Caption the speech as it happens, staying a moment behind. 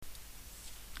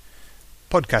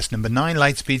Podcast number 9,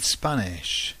 Lightspeed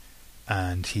Spanish.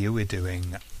 And here we're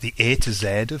doing the A to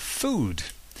Z of food.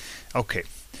 Okay,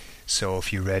 so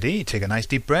if you're ready, take a nice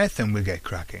deep breath and we'll get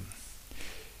cracking.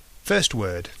 First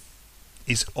word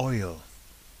is oil.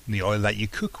 The oil that you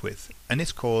cook with. And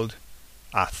it's called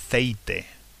aceite.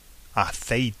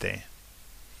 Aceite.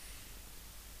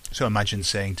 So imagine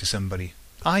saying to somebody,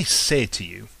 I say to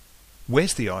you,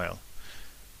 where's the oil?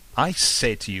 I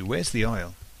say to you, where's the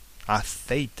oil?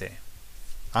 Aceite.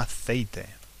 Aceite.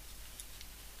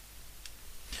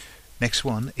 Next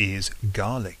one is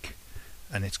garlic,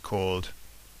 and it's called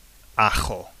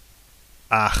ajo.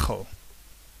 Ajo.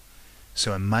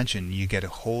 So imagine you get a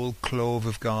whole clove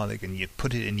of garlic and you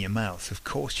put it in your mouth. Of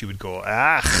course you would go,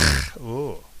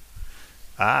 oh,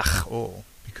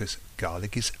 because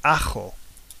garlic is ajo.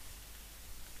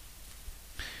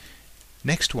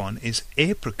 Next one is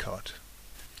apricot.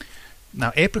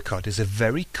 Now apricot is a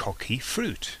very cocky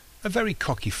fruit. A very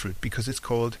cocky fruit because it's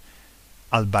called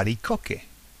albaricoque.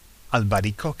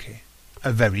 Albaricoque.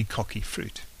 A very cocky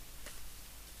fruit.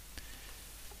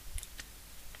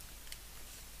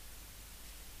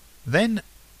 Then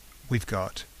we've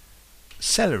got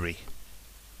celery.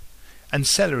 And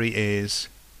celery is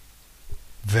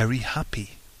very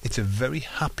happy. It's a very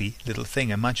happy little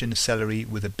thing. Imagine a celery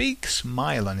with a big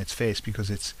smile on its face because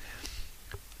it's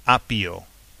apio.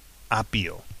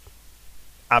 Apio.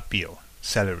 Apio.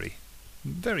 Celery.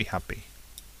 Very happy.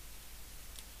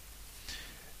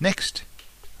 Next,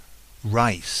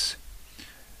 rice.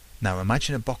 Now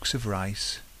imagine a box of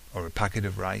rice or a packet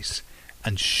of rice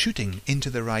and shooting into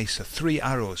the rice are 3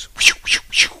 arrows.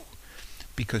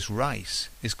 Because rice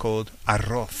is called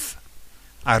arroz.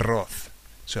 Arroz.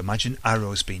 So imagine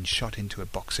arrows being shot into a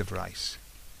box of rice.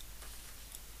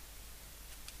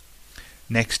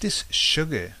 Next is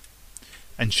sugar.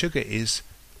 And sugar is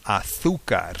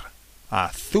azúcar.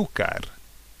 Azúcar.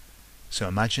 So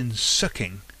imagine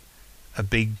sucking a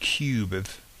big cube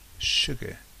of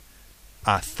sugar.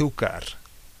 Azúcar.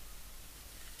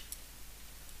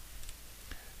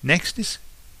 Next is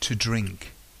to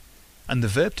drink. And the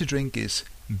verb to drink is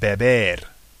beber.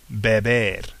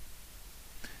 Beber.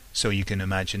 So you can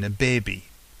imagine a baby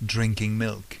drinking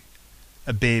milk.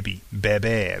 A baby.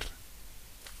 Beber.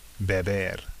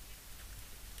 Beber.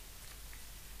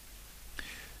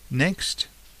 Next,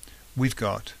 we've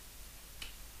got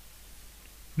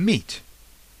meat.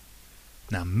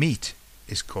 Now meat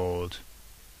is called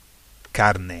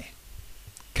carne.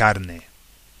 Carne.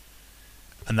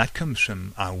 And that comes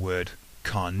from our word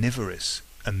carnivorous,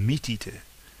 a meat eater.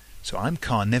 So I'm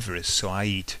carnivorous, so I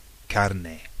eat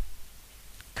carne.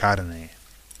 Carne.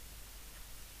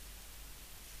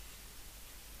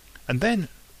 And then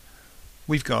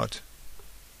we've got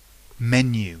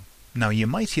menu. Now you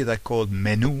might hear that called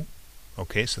menu.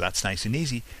 Okay, so that's nice and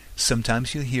easy.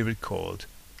 Sometimes you'll hear it called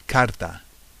carta.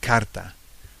 Carta.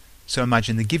 So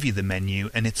imagine they give you the menu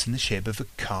and it's in the shape of a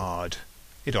card.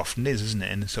 It often is, isn't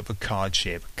it? In sort of a card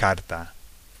shape. Carta.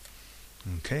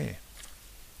 Okay.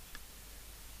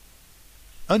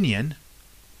 Onion.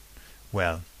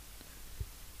 Well,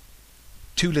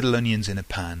 2 little onions in a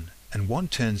pan, and one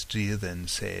turns to the other and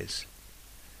says,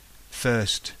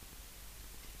 first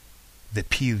they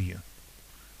peel you,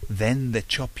 then they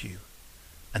chop you,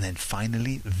 and then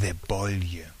finally they boil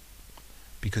you.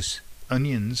 Because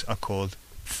onions are called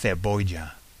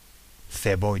cebolla.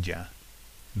 Cebolla.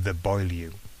 They boil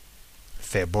you.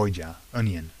 Cebolla.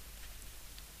 Onion.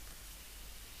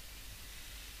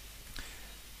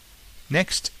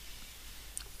 Next,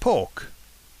 pork.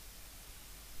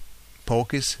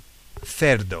 Pork is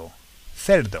cerdo.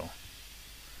 Cerdo.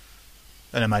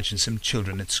 And imagine some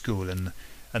children at school and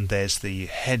there's the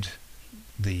head,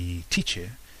 the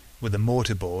teacher, with a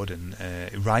mortarboard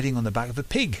and riding on the back of a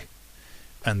pig.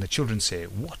 And the children say,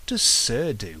 what does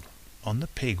Sir do on the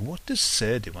pig? What does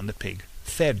Sir do on the pig?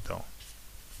 Cerdo.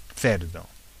 Cerdo.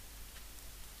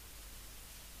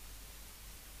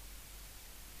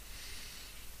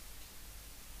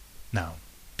 Now,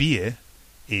 beer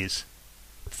is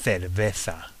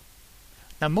cerveza.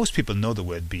 Now, most people know the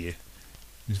word beer.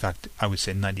 In fact, I would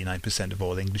say 99% of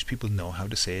all English people know how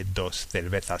to say dos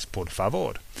cervezas por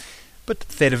favor. But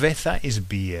cerveza is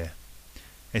beer.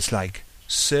 It's like,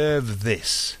 serve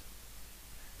this.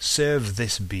 Serve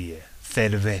this beer.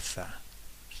 Cerveza.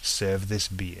 Serve this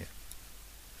beer.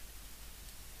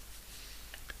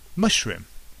 Mushroom.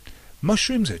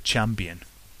 Mushrooms are champion.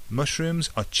 Mushrooms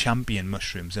are champion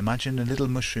mushrooms. Imagine a little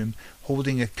mushroom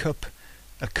holding a cup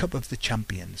of the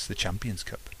Champions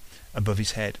Cup, above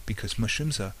his head, because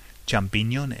mushrooms are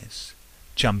champiñones.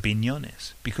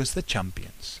 Champiñones, because they're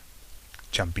champions.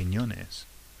 Champiñones.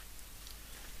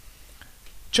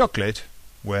 Chocolate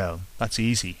Well, that's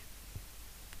easy.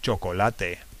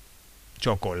 Chocolate.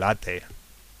 Chocolate.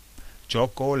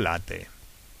 Chocolate.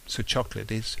 So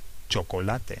chocolate is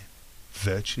chocolate.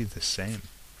 Virtually the same.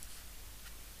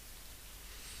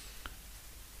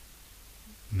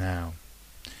 Now,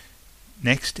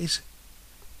 next is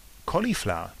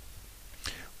cauliflower.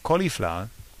 Cauliflower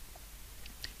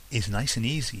is nice and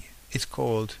easy. It's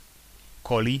called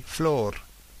cauliflower.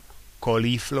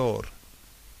 Cauliflower.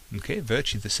 Okay,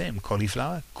 virtually the same.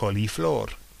 Cauliflower, cauliflower.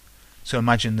 So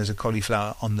imagine there's a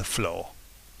cauliflower on the floor.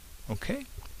 Okay?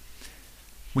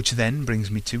 Which then brings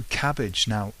me to cabbage.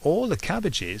 Now, all the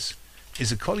cabbage is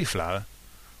a cauliflower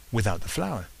without the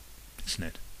flower, isn't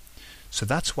it? So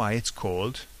that's why it's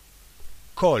called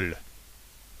col.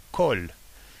 Col.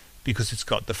 Because it's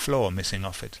got the floor missing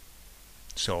off it.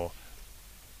 So,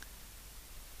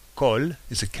 col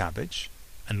is a cabbage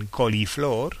and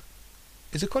cauliflower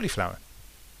is a cauliflower.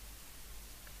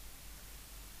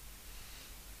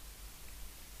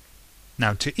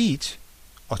 Now, to eat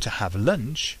or to have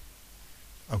lunch,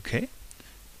 okay,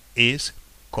 is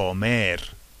comer.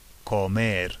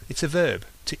 Comer. It's a verb,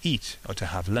 to eat or to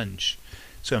have lunch.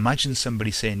 So imagine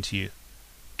somebody saying to you,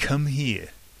 come here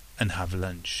and have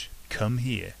lunch. Come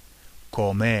here.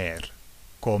 Comer.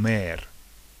 Comer.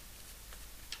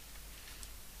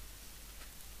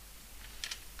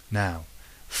 Now,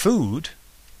 food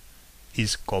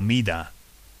is comida.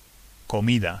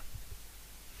 Comida.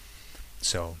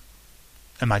 So,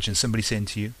 imagine somebody saying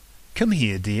to you, come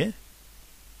here, dear,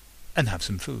 and have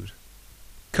some food.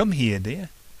 Come here, dear,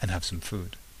 and have some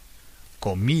food.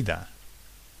 Comida.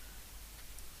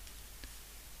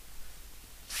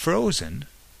 Frozen.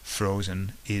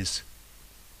 Frozen is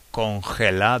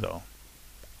congelado.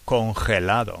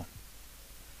 Congelado.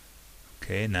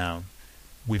 Okay, now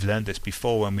we've learned this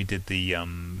before when we did the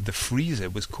freezer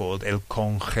was called el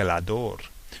congelador,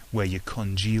 where you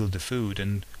congealed the food,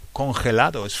 and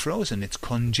congelado is frozen. It's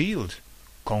congealed.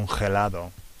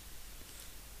 Congelado.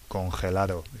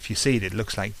 Congelado. If you see it, it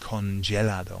looks like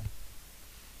congelado.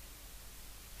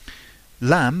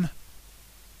 Lamb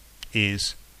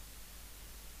is,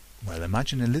 well,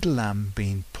 imagine a little lamb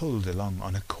being pulled along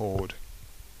on a cord.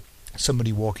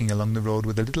 Somebody walking along the road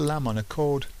with a little lamb on a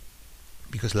cord,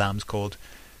 because lamb's called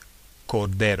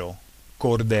cordero.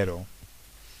 Cordero.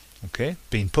 Okay?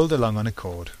 Being pulled along on a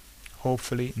cord.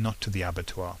 Hopefully not to the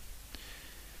abattoir.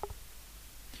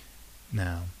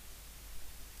 Now,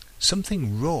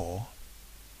 something raw,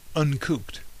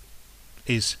 uncooked,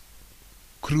 is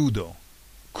crudo.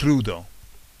 Crudo.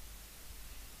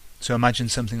 So imagine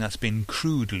something that's been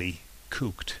crudely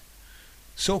cooked.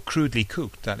 So crudely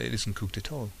cooked that it isn't cooked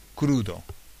at all. Crudo.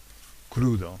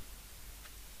 Crudo.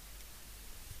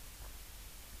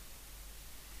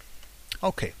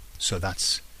 Okay, so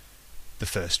that's the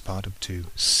first part up to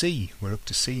C. We're up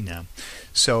to C now.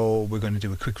 So we're going to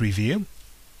do a quick review.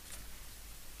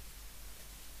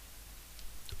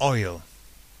 Oil.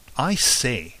 I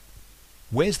say,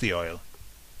 where's the oil?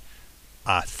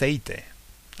 Aceite.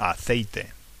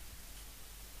 Aceite.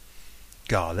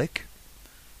 Garlic.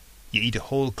 You eat a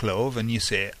whole clove and you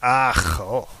say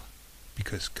ajo,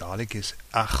 because garlic is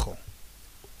ajo.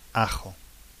 Ajo.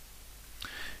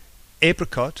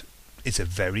 Apricot is a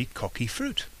very cocky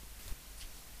fruit.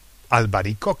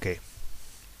 Albaricoque.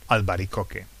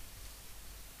 Albaricoque.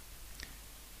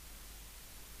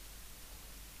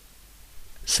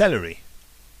 Celery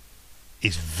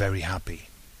is very happy.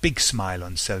 Big smile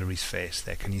on celery's face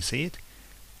there. Can you see it?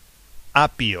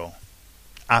 Apio.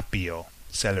 Apio.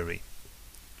 Celery.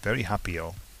 Very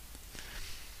happy-o.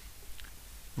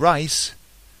 Rice.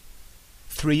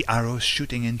 3 arrows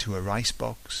shooting into a rice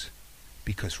box,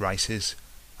 because rice is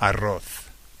arroz.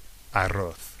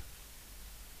 Arroz.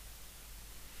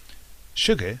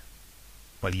 Sugar.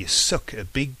 Well, you suck a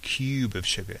big cube of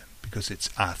sugar, because it's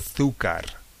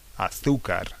azúcar.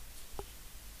 Azúcar.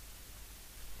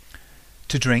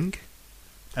 To drink.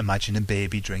 Imagine a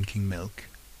baby drinking milk,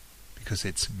 because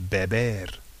it's beber.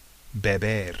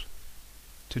 Beber.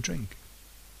 To drink.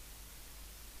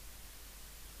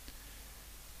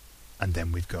 And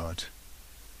then we've got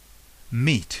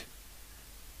meat.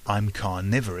 I'm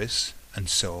carnivorous, and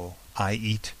so I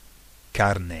eat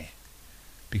carne,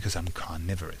 because I'm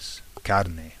carnivorous.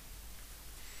 Carne.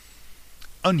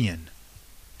 Onion.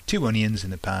 2 onions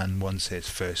in a pan. One says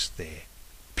first they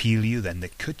peel you, then they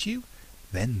cut you,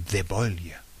 then they boil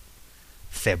you.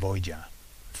 Cebolla.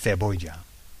 Cebolla.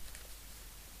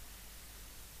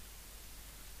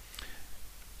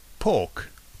 Pork.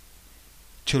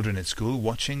 Children at school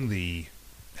watching the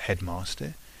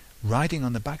headmaster riding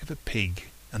on the back of a pig,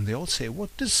 and they all say,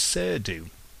 what does sir do?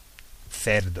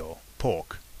 Cerdo.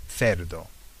 Pork. Cerdo.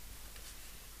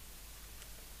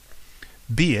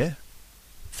 Beer,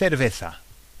 cerveza.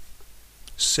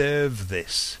 Serve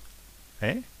this.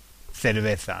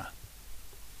 Cerveza.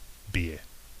 Beer.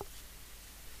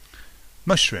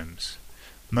 Mushrooms.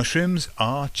 Mushrooms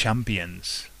are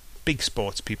champions. Big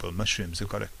sports people. Mushrooms have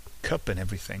got a cup and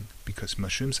everything because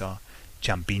mushrooms are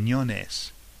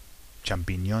champiñones.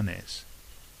 Champiñones.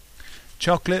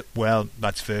 Chocolate, well,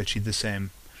 that's virtually the same.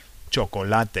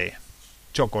 Chocolate.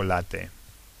 Chocolate.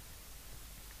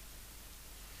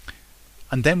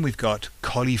 And then we've got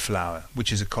cauliflower,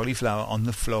 which is a cauliflower on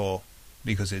the floor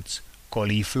because it's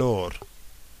coliflor.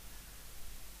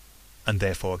 And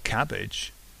therefore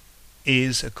cabbage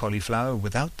is a cauliflower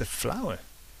without the flower.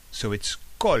 So it's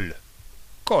col.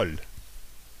 Col.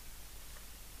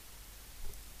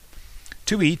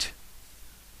 To eat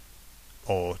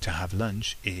or to have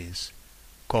lunch is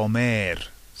comer.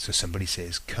 So somebody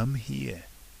says, come here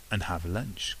and have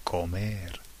lunch.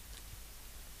 Comer.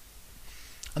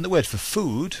 And the word for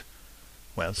food,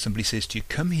 well, somebody says to you,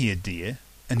 come here, dear,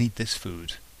 and eat this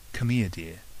food. Come here,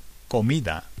 dear.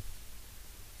 Comida.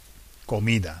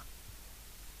 Comida.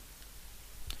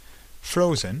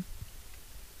 Frozen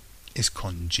is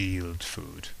congealed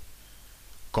food.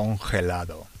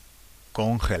 Congelado.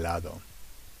 Congelado.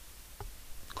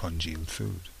 Congealed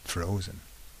food. Frozen.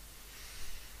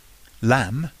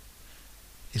 Lamb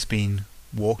is being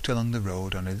walked along the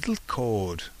road on a little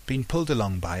cord, being pulled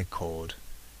along by a cord.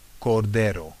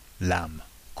 Cordero. Lamb.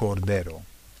 Cordero.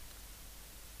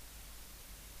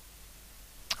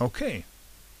 Okay.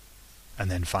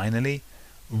 And then finally,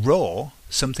 raw.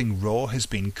 Something raw has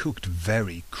been cooked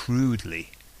very crudely.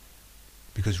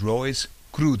 Because raw is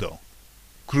crudo.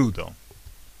 Crudo.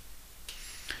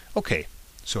 Okay,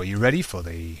 so are you ready for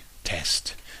the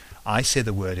test? I say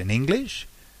the word in English,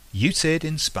 you say it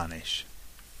in Spanish.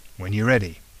 When you're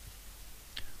ready.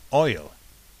 Oil.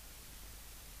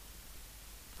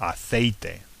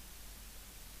 Aceite.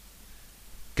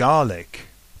 Garlic.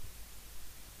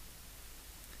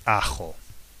 Ajo.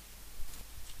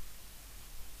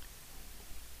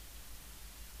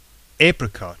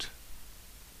 Apricot.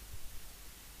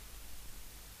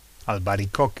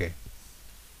 Albaricoque.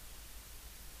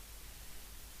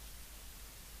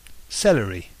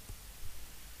 Celery.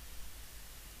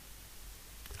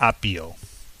 Apio.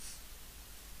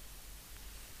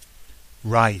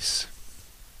 Rice.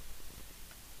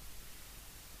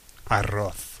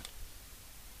 Arroz.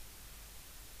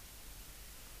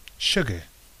 Sugar.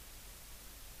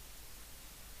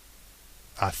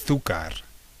 Azúcar.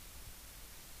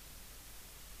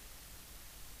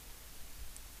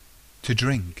 To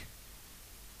drink.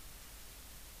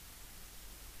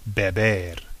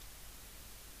 Beber.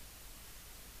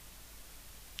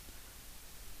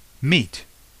 Meat.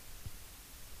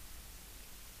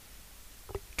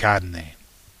 Carne.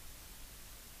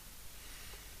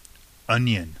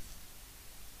 Onion.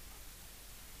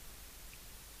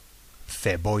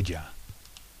 Cebolla.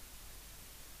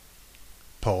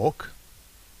 Pork.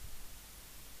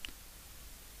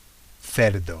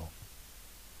 Cerdo.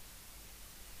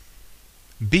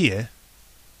 Beer.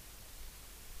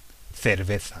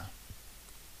 Cerveza.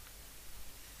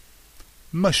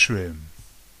 Mushroom.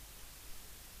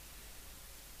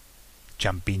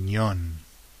 Champiñón.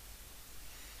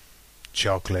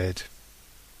 Chocolate.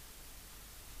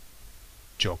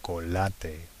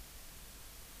 Chocolate.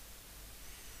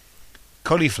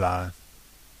 Cauliflower.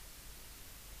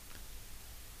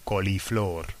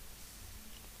 Coliflor.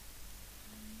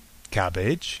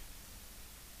 Cabbage.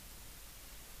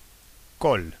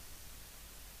 Col.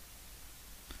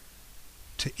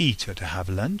 To eat or to have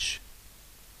lunch.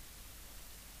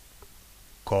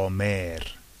 Comer.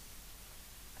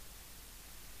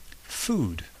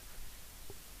 Food.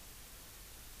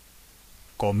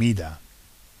 Comida.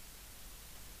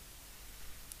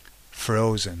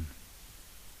 Frozen.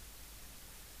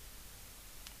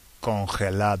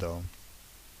 Congelado.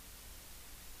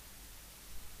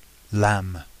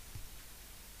 Lamb.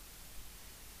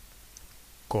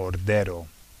 Cordero.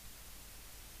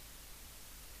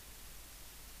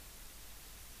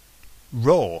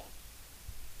 Raw.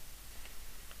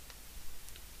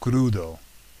 Crudo.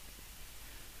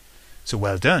 So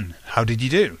well done. How did you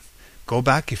do? Go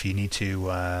back if you need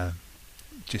to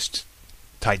just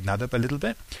tighten that up a little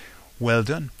bit. Well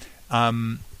done.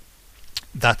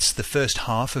 That's the first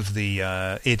half of the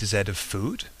A to Z of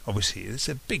food. Obviously, it's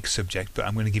a big subject, but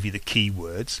I'm going to give you the key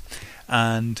words.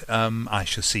 And I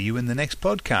shall see you in the next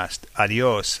podcast.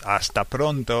 Adios. Hasta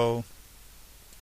pronto.